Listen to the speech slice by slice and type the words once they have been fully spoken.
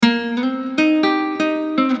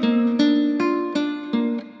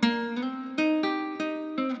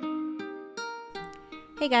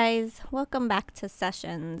Hey guys, welcome back to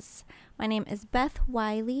Sessions. My name is Beth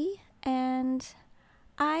Wiley, and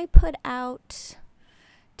I put out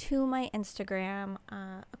to my Instagram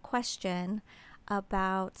a question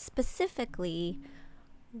about specifically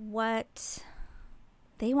what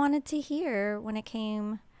they wanted to hear when it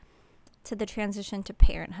came to the transition to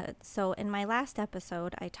parenthood. So in my last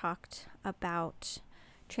episode, I talked about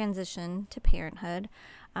transition to parenthood.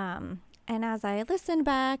 And as I listened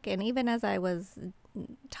back, and even as I was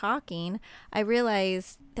talking, I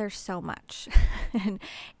realized there's so much. And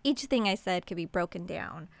each thing I said could be broken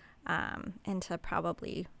down into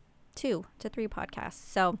probably 2 to 3 podcasts.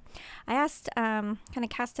 So I asked, kind of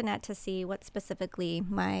cast a net to see what specifically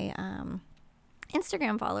my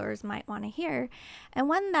Instagram followers might want to hear. And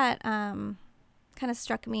one that kind of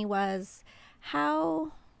struck me was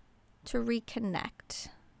how to reconnect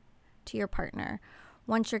to your partner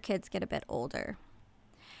once your kids get a bit older.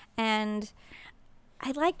 And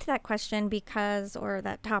I liked that question or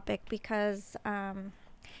that topic because,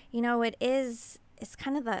 it's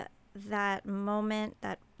kind of that moment,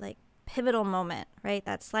 that like pivotal moment, right?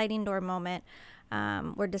 That sliding door moment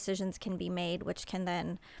where decisions can be made, which can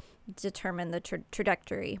then determine the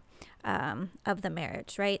trajectory of the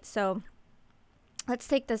marriage, right? So let's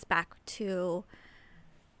take this back to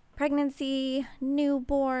pregnancy,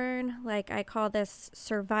 newborn, like I call this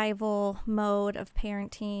survival mode of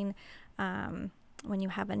parenting. When you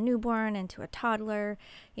have a newborn into a toddler,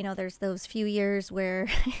 there's those few years where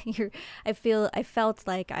I felt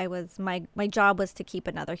like my job was to keep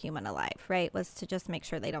another human alive, right? Was to just make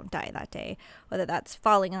sure they don't die that day, whether that's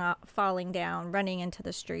falling down, running into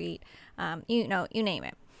the street, you name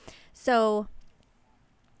it. So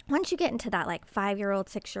once you get into that like 5-year-old,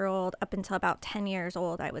 6-year-old, up until about 10 years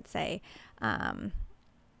old, I would say,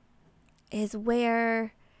 is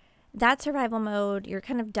where that survival mode, you're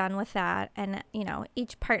kind of done with that. And,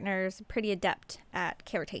 each partner's pretty adept at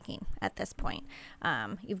caretaking at this point.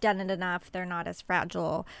 You've done it enough. They're not as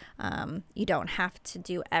fragile. You don't have to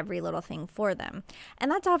do every little thing for them.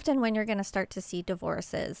 And that's often when you're going to start to see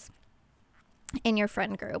divorces in your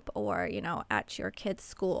friend group or, at your kid's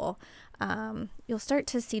school. You'll start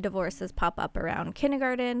to see divorces pop up around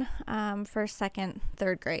kindergarten, first, second,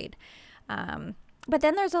 third grade. But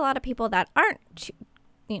then there's a lot of people that aren't,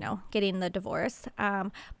 getting the divorce,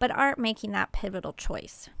 but aren't making that pivotal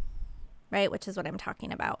choice, right? Which is what I'm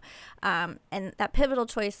talking about. And that pivotal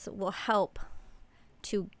choice will help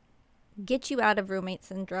to get you out of roommate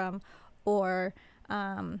syndrome or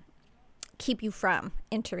keep you from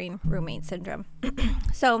entering roommate syndrome.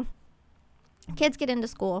 So kids get into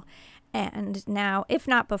school, and now, if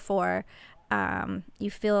not before, you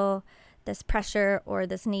feel this pressure or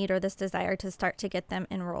this need or this desire to start to get them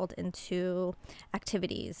enrolled into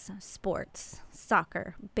activities, sports,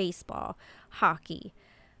 soccer, baseball, hockey,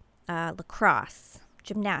 lacrosse,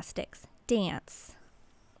 gymnastics, dance.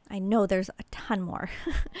 I know there's a ton more.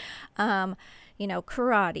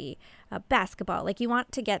 Karate, basketball. Like, you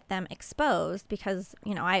want to get them exposed because,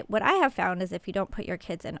 what I have found is if you don't put your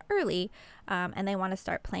kids in early and they want to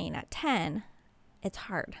start playing at 10, it's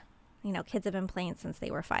hard. Kids have been playing since they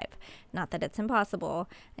were 5. Not that it's impossible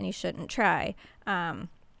and you shouldn't try.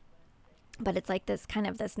 But it's like this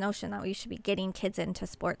notion that we should be getting kids into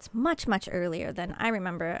sports much, much earlier than I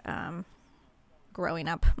remember growing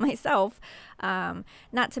up myself.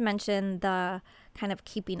 Not to mention the kind of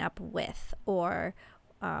keeping up with or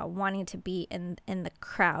wanting to be in the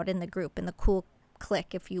crowd, in the group, in the cool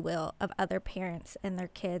clique, if you will, of other parents and their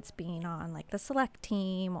kids being on like the select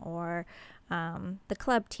team or the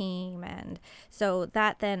club team. And so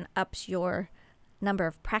that then ups your number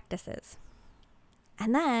of practices.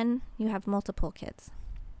 And then you have multiple kids.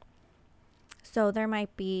 So there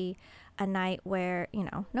might be a night where,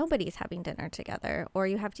 nobody's having dinner together, or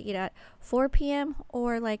you have to eat at 4 p.m.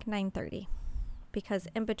 or like 9:30, because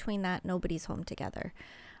in between that, nobody's home together.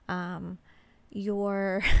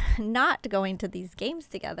 You're not going to these games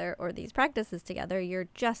together or these practices together. You're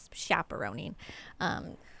just chaperoning,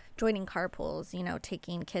 joining carpools,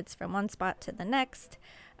 taking kids from one spot to the next,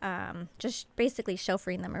 just basically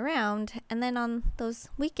chauffeuring them around. And then on those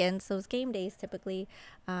weekends, those game days, typically,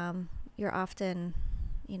 you're often,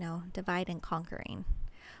 divide and conquering,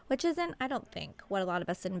 which isn't, I don't think, what a lot of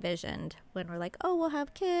us envisioned when we're like, oh, we'll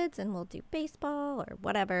have kids and we'll do baseball or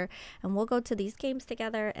whatever, and we'll go to these games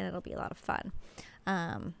together and it'll be a lot of fun.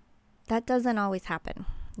 That doesn't always happen.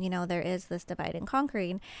 There is this divide and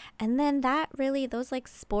conquering. And then those like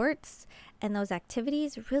sports and those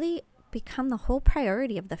activities really become the whole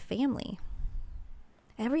priority of the family.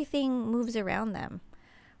 Everything moves around them,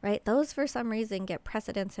 right? Those, for some reason, get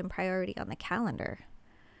precedence and priority on the calendar.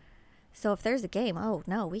 So if there's a game, oh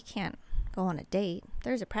no, we can't go on a date.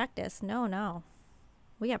 There's a practice. No.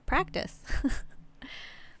 We have practice.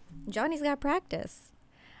 Johnny's got practice.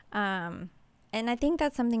 And I think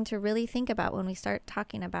that's something to really think about when we start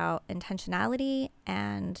talking about intentionality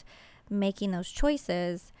and making those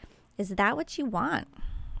choices. Is that what you want?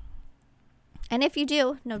 And if you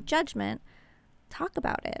do, no judgment, talk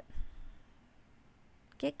about it.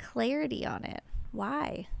 Get clarity on it.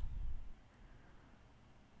 Why?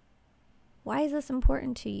 Why is this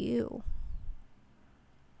important to you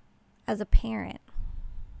as a parent?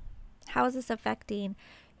 How is this affecting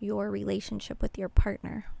your relationship with your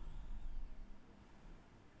partner?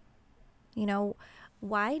 You know,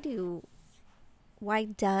 why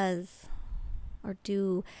does or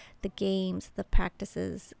do the games, the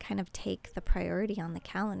practices kind of take the priority on the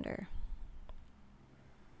calendar?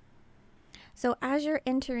 So as you're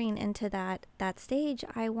entering into that stage,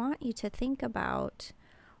 I want you to think about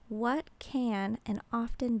what can and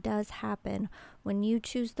often does happen when you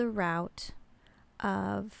choose the route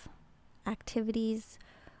of activities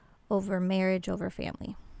over marriage, over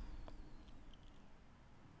family.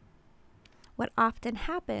 What often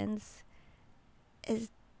happens is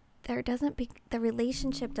the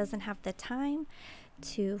relationship doesn't have the time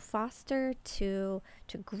to foster, to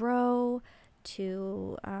grow,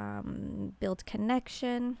 to build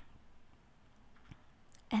connection.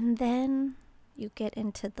 And then you get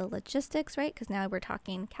into the logistics, right? Because now we're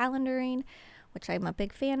talking calendaring, which I'm a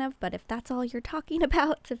big fan of. But if that's all you're talking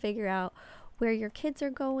about to figure out where your kids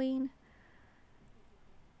are going,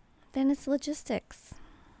 then it's logistics.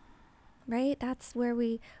 Right? That's where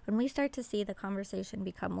when we start to see the conversation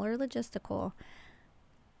become more logistical,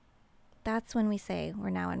 that's when we say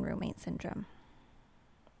we're now in roommate syndrome.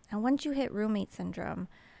 And once you hit roommate syndrome,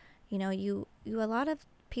 you know, you a lot of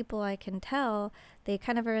people, I can tell, they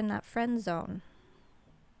kind of are in that friend zone.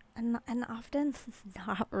 And often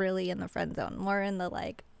not really in the friend zone, more in the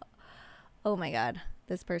like, oh my God,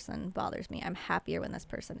 this person bothers me. I'm happier when this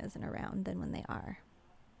person isn't around than when they are.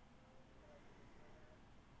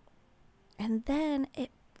 And then it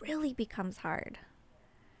really becomes hard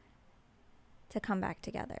to come back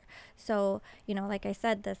together. So, you know, like I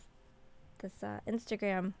said, this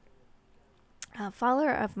Instagram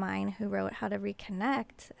follower of mine who wrote How to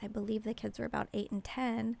Reconnect, I believe the kids were about 8 and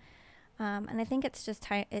 10. And I think it's just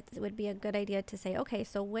time. It would be a good idea to say, okay,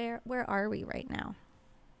 so where are we right now?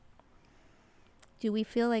 Do we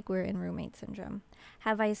feel like we're in roommate syndrome?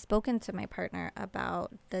 Have I spoken to my partner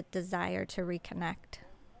about the desire to reconnect?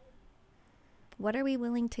 What are we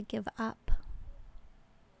willing to give up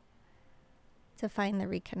to find the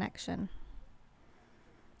reconnection?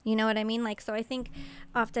 You know what I mean? Like, so I think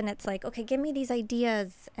often it's like, okay, give me these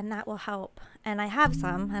ideas and that will help. And I have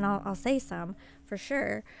some, and I'll say some for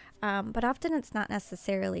sure. But often it's not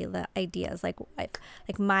necessarily the ideas. Like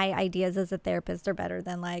my ideas as a therapist are better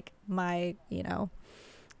than like my,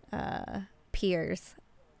 peers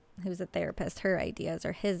who's a therapist, her ideas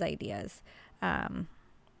or his ideas.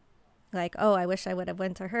 Like, oh, I wish I would have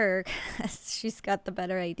went to her because she's got the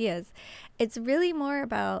better ideas. It's really more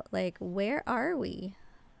about like, where are we?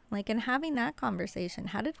 Like, and having that conversation.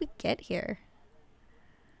 How did we get here?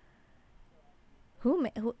 Who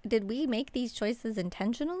did we make these choices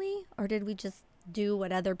intentionally, or did we just do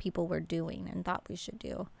what other people were doing and thought we should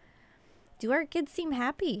do? Do our kids seem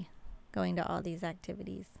happy going to all these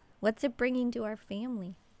activities? What's it bringing to our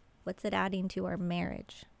family? What's it adding to our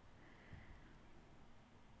marriage?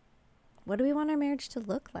 What do we want our marriage to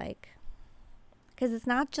look like? Because it's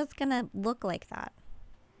not just going to look like that.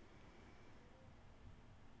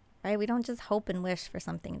 Right? We don't just hope and wish for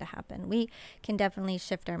something to happen. We can definitely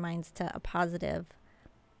shift our minds to a positive,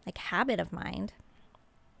 like, habit of mind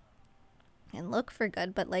and look for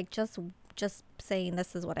good. But like just saying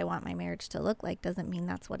this is what I want my marriage to look like doesn't mean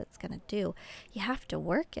that's what it's going to do. You have to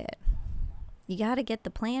work it. You got to get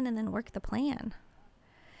the plan and then work the plan.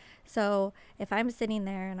 So if I'm sitting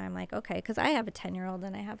there and I'm like, okay, because I have a 10-year-old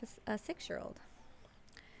and I have a 6-year-old.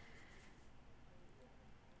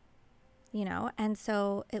 You know, and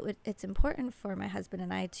so it's important for my husband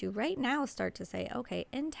and I to right now start to say, okay,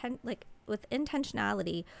 with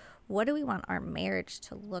intentionality, what do we want our marriage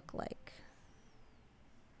to look like?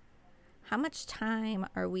 How much time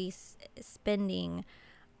are we spending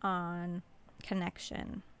on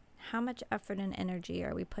connection? How much effort and energy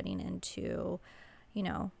are we putting into,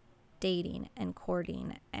 dating and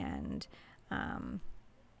courting and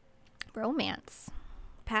romance,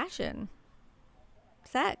 passion,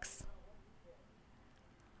 sex?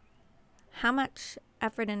 How much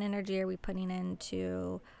effort and energy are we putting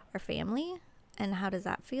into our family, and how does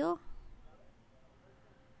that feel?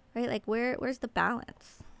 Right? Like, where's the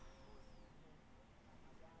balance?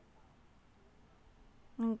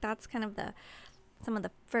 I think that's kind of some of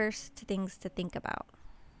the first things to think about.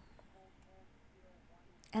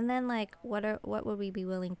 And then like what would we be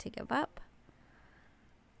willing to give up?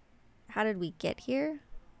 How did we get here?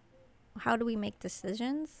 How do we make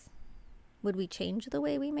decisions? Would we change the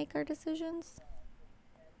way we make our decisions?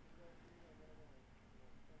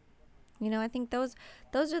 I think those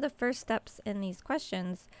are the first steps in these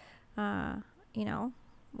questions.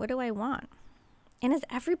 What do I want? And is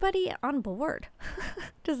everybody on board?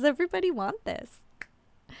 Does everybody want this?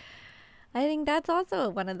 I think that's also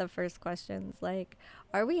one of the first questions. Like,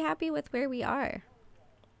 are we happy with where we are?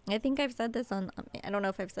 I think I've said this I don't know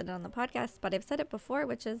if I've said it on the podcast, but I've said it before,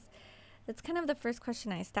 which is, it's kind of the first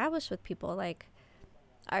question I establish with people. Like,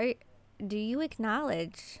 do you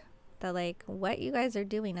acknowledge that like what you guys are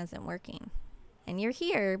doing isn't working? And you're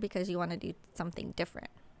here because you want to do something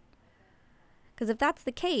different. Because if that's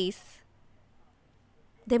the case,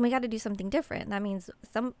 then we got to do something different. That means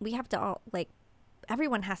we have to all, like,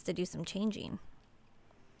 everyone has to do some changing.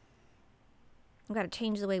 We got to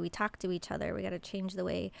change the way we talk to each other. We got to change the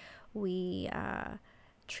way we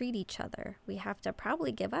treat each other. We have to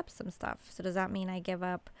probably give up some stuff. So does that mean I give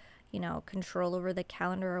up, control over the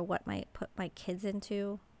calendar or what might put my kids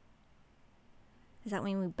into? Does that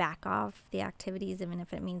mean we back off the activities, even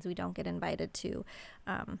if it means we don't get invited to,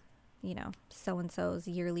 so-and-so's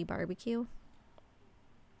yearly barbecue?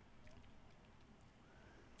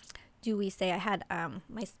 Do we say, I had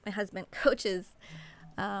my husband coaches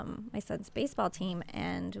my son's baseball team,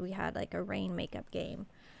 and we had like a rain makeup game,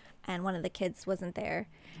 and one of the kids wasn't there.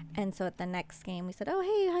 And so at the next game we said, oh,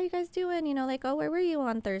 hey, how you guys doing? Oh, where were you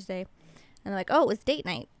on Thursday? And they're like, oh, it was date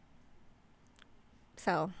night.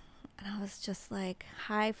 So, and I was just like,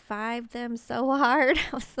 high-fived them so hard.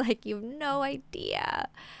 I was like, you have no idea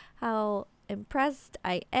how impressed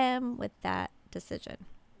I am with that decision.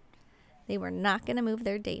 They were not going to move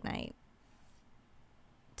their date night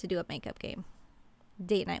to do a makeup game.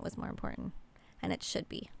 Date night was more important, and it should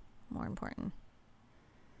be more important.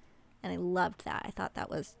 And I loved that. I thought that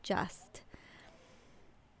was just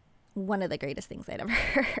one of the greatest things I'd ever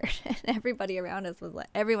heard. And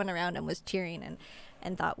everyone around him was cheering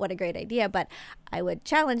and thought, what a great idea. But I would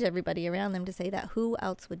challenge everybody around them to say that. Who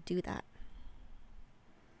else would do that?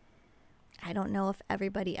 I don't know if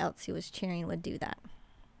everybody else who was cheering would do that.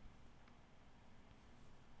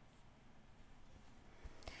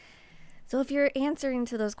 So if you're answering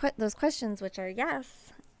to those questions, which are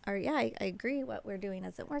yes, or yeah, I agree, what we're doing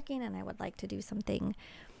isn't working, and I would like to do something.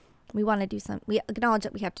 We acknowledge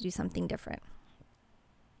that we have to do something different.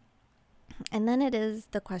 And then it is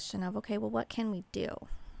the question of, okay, well, what can we do?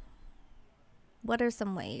 What are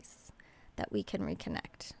some ways that we can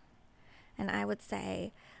reconnect? And I would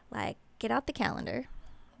say, like, get out the calendar,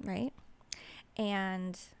 right?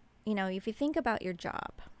 And, if you think about your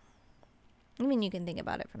job, I mean, you can think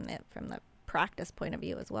about it from the practice point of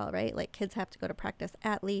view as well, right? Like, kids have to go to practice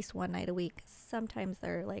at least one night a week. Sometimes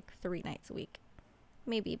they're like 3 nights a week,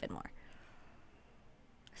 maybe even more.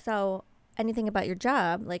 So anything about your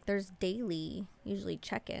job, like, there's daily, usually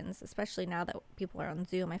check-ins, especially now that people are on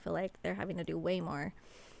Zoom. I feel like they're having to do way more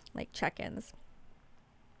like check-ins.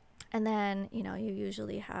 And then, you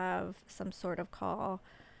usually have some sort of call,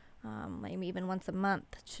 maybe even once a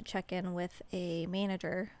month, to check in with a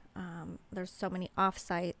manager. There's so many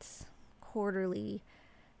offsites quarterly,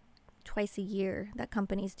 twice a year, that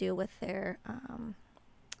companies do with their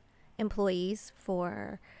employees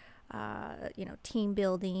for, team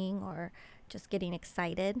building or just getting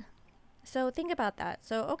excited. So think about that.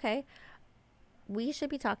 So, okay, we should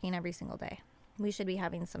be talking every single day. We should be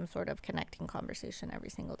having some sort of connecting conversation every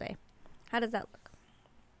single day. How does that look?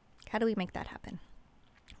 How do we make that happen?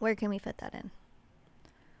 Where can we fit that in?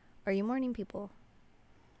 Are you morning people?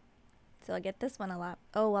 So I get this one a lot.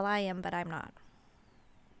 Oh, well, I am, but I'm not.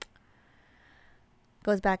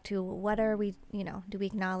 Goes back to, what are we, do we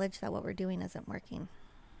acknowledge that what we're doing isn't working?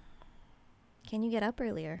 Can you get up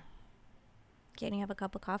earlier? Can you have a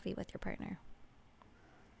cup of coffee with your partner?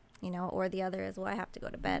 Or the other is, well, I have to go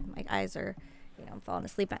to bed. My eyes are, I'm falling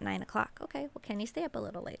asleep at 9 o'clock. Okay, well, can you stay up a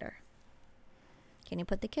little later? Can you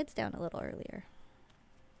put the kids down a little earlier?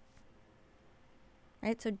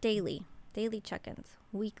 Right? So daily check-ins,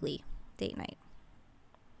 weekly date night.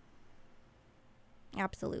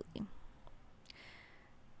 Absolutely.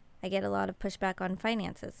 I get a lot of pushback on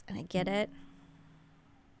finances, and I get it.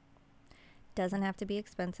 Doesn't have to be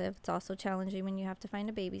expensive. It's also challenging when you have to find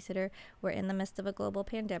a babysitter. We're in the midst of a global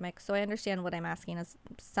pandemic, so I understand what I'm asking is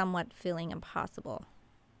somewhat feeling impossible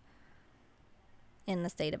in the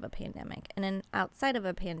state of a pandemic. And then outside of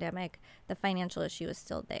a pandemic, the financial issue is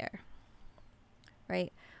still there,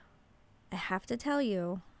 right? I have to tell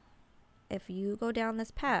you, if you go down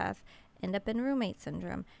this path, end up in roommate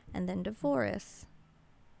syndrome, and then divorce,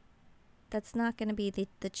 that's not going to be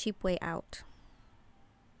the cheap way out.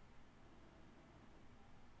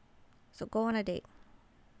 So go on a date.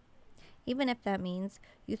 Even if that means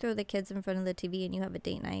you throw the kids in front of the TV and you have a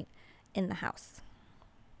date night in the house.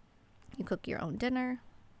 You cook your own dinner.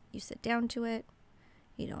 You sit down to it.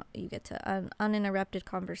 You get to uninterrupted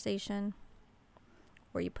conversation.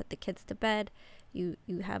 Or you put the kids to bed. You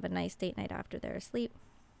have a nice date night after they're asleep.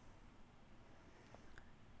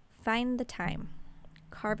 Find the time.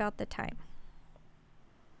 Carve out the time.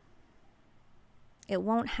 It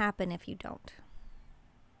won't happen if you don't.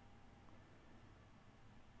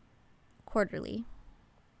 Quarterly.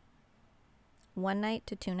 1 night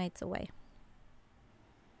to 2 nights away.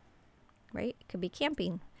 Right? It could be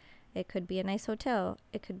camping. It could be a nice hotel.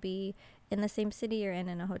 It could be in the same city you're in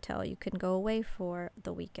a hotel. You can go away for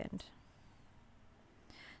the weekend.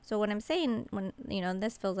 So what I'm saying, when,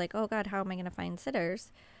 this feels like, oh God, how am I going to find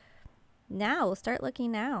sitters? Now, start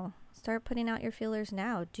looking now. Start putting out your feelers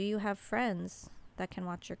now. Do you have friends that can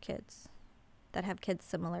watch your kids, that have kids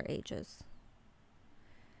similar ages?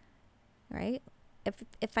 Right?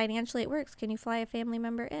 If financially it works, can you fly a family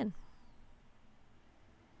member in?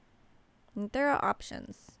 There are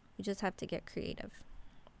options. You just have to get creative.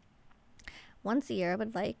 Once a year, I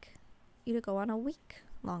would like you to go on a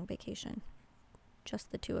week-long vacation.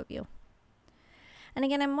 Just the two of you. And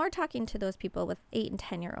again, I'm more talking to those people with 8 and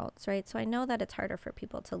 10-year-olds, right? So I know that it's harder for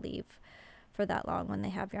people to leave for that long when they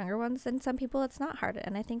have younger ones. And some people, it's not hard.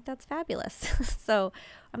 And I think that's fabulous. So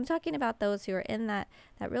I'm talking about those who are in that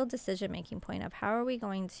real decision-making point of how are we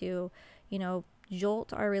going to,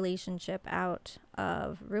 jolt our relationship out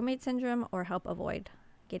of roommate syndrome or help avoid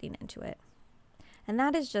getting into it. And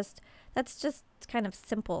that's just kind of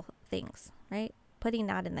simple things, right? Putting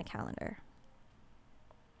that in the calendar.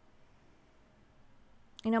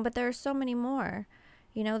 But there are so many more.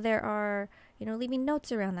 There are, leaving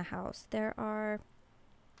notes around the house. There are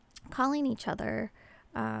calling each other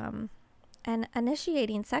and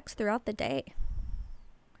initiating sex throughout the day.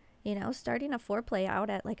 Starting a foreplay out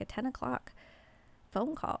at like a 10 o'clock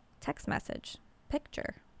phone call, text message,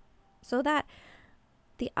 picture. So that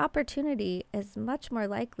the opportunity is much more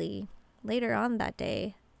likely later on that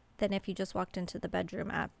day than if you just walked into the bedroom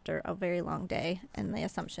after a very long day and the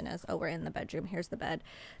assumption is, oh, we're in the bedroom, here's the bed.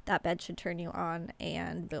 That bed should turn you on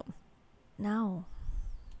and boom. No.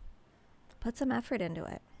 Put some effort into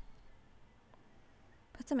it.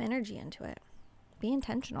 Put some energy into it. Be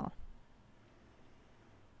intentional.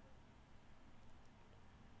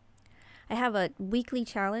 I have a weekly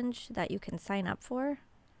challenge that you can sign up for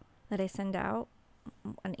that I send out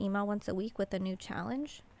an email once a week with a new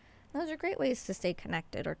challenge. Those are great ways to stay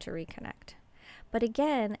connected or to reconnect. But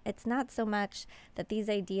again, it's not so much that these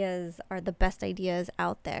ideas are the best ideas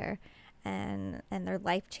out there and they're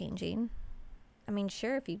life-changing. I mean,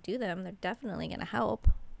 sure, if you do them, they're definitely going to help.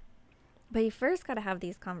 But you first got to have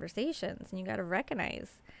these conversations and you got to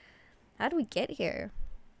recognize, how do we get here?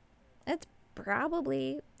 It's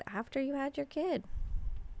probably after you had your kid.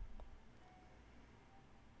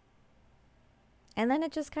 And then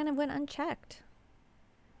it just kind of went unchecked.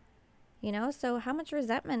 So how much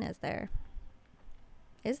resentment is there?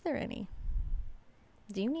 Is there any?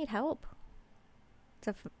 Do you need help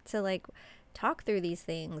to like talk through these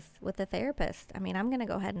things with a therapist? I mean, I'm going to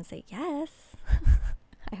go ahead and say yes.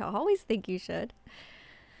 I always think you should.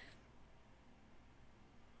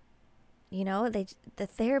 The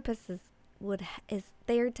therapist is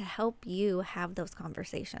there to help you have those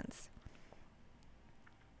conversations.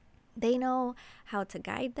 They know how to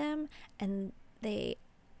guide them, and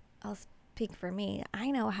I'll speak for me.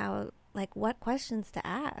 I know what questions to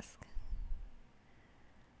ask.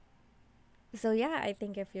 So yeah, I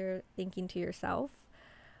think if you're thinking to yourself,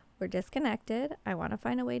 we're disconnected, I want to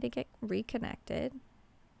find a way to get reconnected.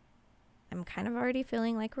 I'm kind of already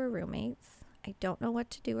feeling like we're roommates. I don't know what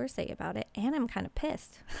to do or say about it, and I'm kind of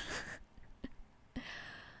pissed.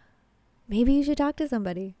 Maybe you should talk to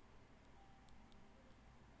somebody.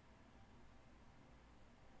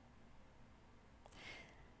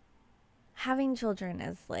 Having children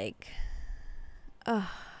is like, oh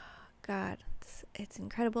God, it's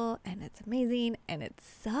incredible and it's amazing and it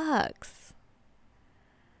sucks.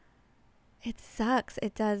 It sucks.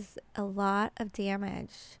 It does a lot of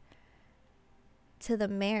damage to the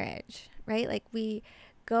marriage, right? Like we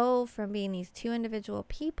go from being these two individual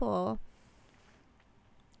people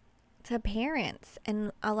to parents,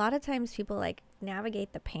 and a lot of times people like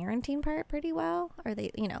navigate the parenting part pretty well, or they,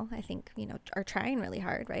 I think, are trying really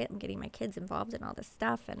hard, right? I'm getting my kids involved in all this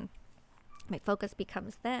stuff and my focus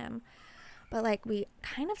becomes them. But like, we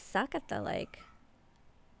kind of suck at the like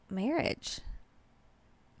marriage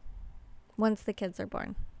once the kids are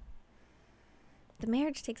born. The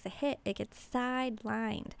marriage takes a hit. It gets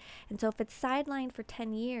sidelined. And so if it's sidelined for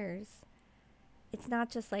 10 years, it's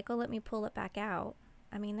not just like, oh, let me pull it back out.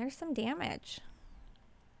 I mean, there's some damage.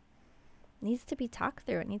 It needs to be talked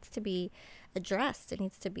through. It needs to be addressed. It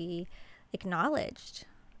needs to be acknowledged.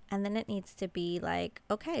 And then it needs to be like,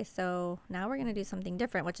 okay, so now we're going to do something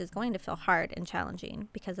different, which is going to feel hard and challenging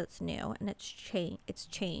because it's new and it's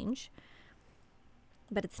change.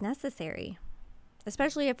 But it's necessary,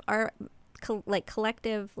 especially if our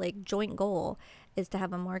collective, like joint goal is to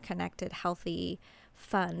have a more connected, healthy,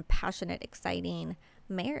 fun, passionate, exciting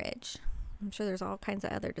marriage. I'm sure there's all kinds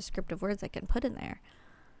of other descriptive words I can put in there.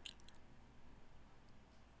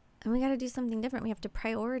 And we got to do something different. We have to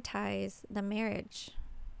prioritize the marriage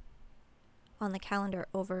on the calendar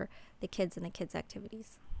over the kids and the kids'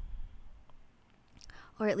 activities.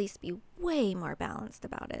 Or at least be way more balanced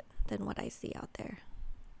about it than what I see out there.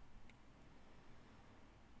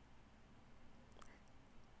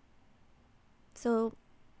 So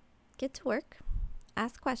get to work,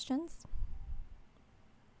 ask questions,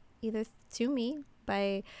 either to me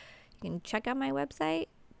you can check out my website,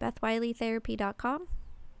 bethwileytherapy.com.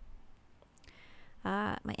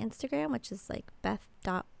 My Instagram, which is like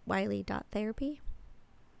beth.wiley.therapy.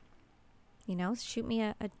 Shoot me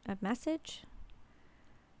a message.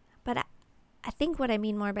 But I think what I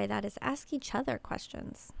mean more by that is ask each other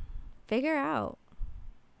questions. Figure out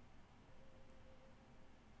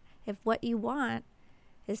if what you want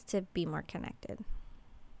is to be more connected.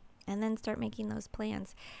 And then start making those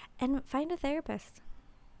plans. And find a therapist.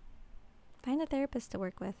 Find a therapist to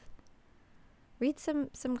work with. Read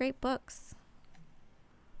some great books.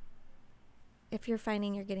 If you're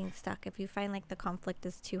finding you're getting stuck, if you find like the conflict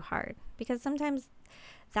is too hard. Because sometimes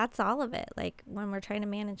that's all of it. Like when we're trying to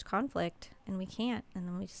manage conflict and we can't, and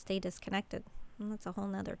then we just stay disconnected. And that's a whole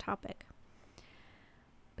nother topic.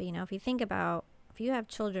 But if you think about, if you have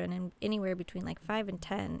children and anywhere between like 5 and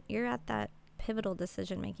 10, you're at that pivotal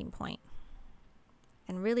decision-making point.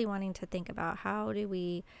 And really wanting to think about how do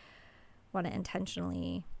we want to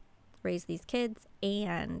intentionally raise these kids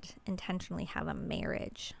and intentionally have a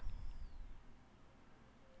marriage.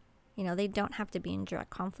 They don't have to be in direct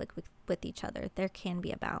conflict with each other. There can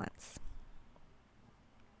be a balance.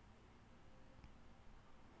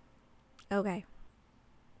 Okay.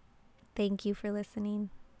 Thank you for listening.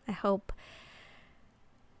 I hope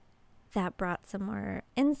that brought some more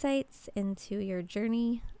insights into your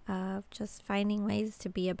journey of just finding ways to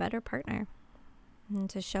be a better partner and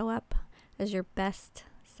to show up as your best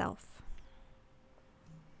self.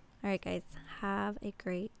 All right, guys. Have a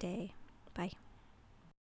great day. Bye.